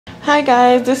Hi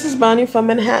guys, this is Brownie from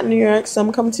Manhattan, New York. So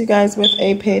I'm coming to you guys with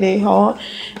a payday haul.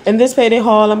 In this payday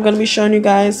haul, I'm going to be showing you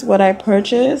guys what I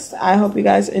purchased. I hope you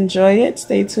guys enjoy it.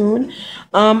 Stay tuned.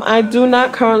 I do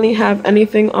not currently have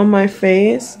anything on my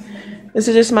face. This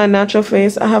is just my natural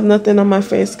face. I have nothing on my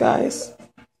face, guys.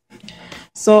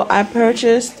 So I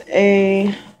purchased a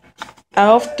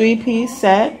e.l.f. 3-piece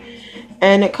set.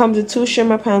 And it comes with 2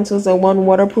 shimmer pencils and 1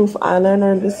 waterproof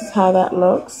eyeliner. And this is how that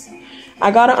looks. I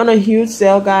got it on a huge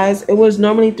sale, guys. It was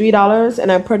normally $3,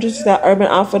 and I purchased it at Urban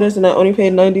Outfitters, and I only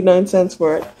paid 99 cents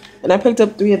for it. And I picked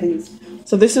up 3 of these.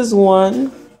 So this is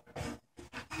 1.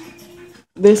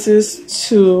 This is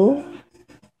 2.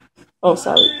 Oh,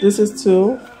 sorry. This is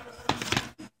 2.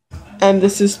 And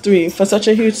this is 3. For such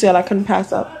a huge sale, I couldn't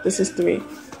pass up. This is 3.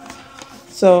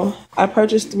 So I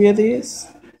purchased 3 of these.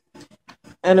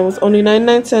 And it was only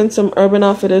 99 cents from Urban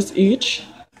Outfitters each.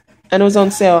 And it was on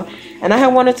sale. And I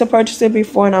had wanted to purchase it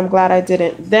before, and I'm glad I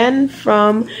didn't. Then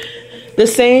from the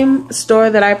same store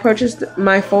that I purchased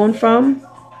my phone from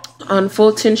on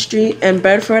Fulton Street in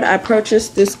Bedford, I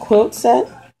purchased this quilt set.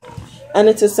 And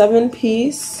it's a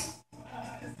 7-piece.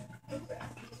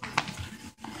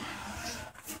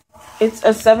 It's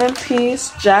a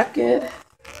 7-piece jacquard.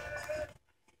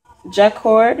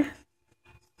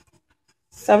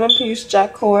 7-piece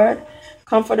jacquard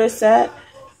comforter set.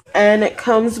 And it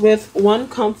comes with 1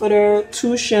 comforter,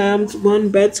 2 shams, 1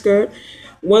 bed skirt,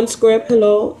 1 square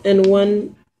pillow, and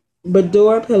 1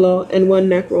 boudoir pillow, and 1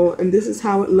 neck roll. And this is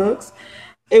how it looks.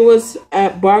 It was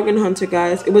at Bargain Hunter,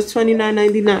 guys. It was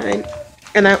 $29.99,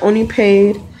 and I only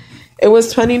paid. It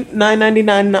was $29.99,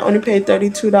 and I only paid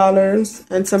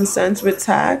 $32 and some cents with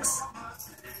tax.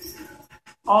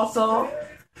 Also,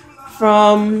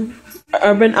 from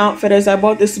Urban Outfitters, I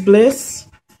bought this Bliss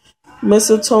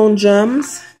Mistletoe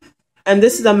Gems. And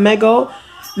this is a mega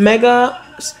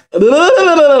this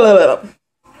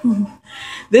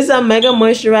is a mega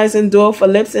moisturizing duo for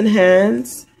lips and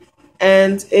hands,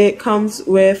 and it comes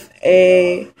with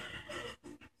a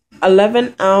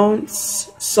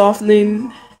 11-ounce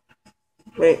softening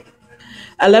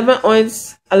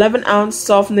 11-ounce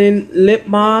softening lip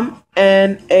balm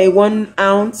and a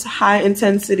 1-ounce high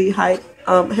intensity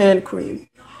hand cream.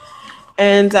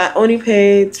 And I only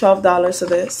paid $12 for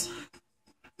this.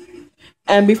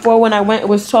 And before, when I went, it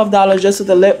was $12 just for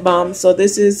the lip balm. So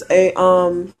this is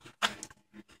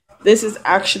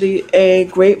actually a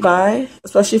great buy,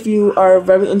 especially if you are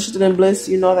very interested in Bliss.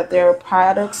 You know that their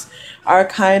products are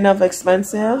kind of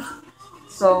expensive.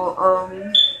 So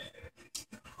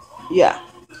yeah.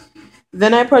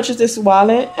 Then I purchased this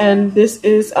wallet, and this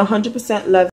is 100% leather.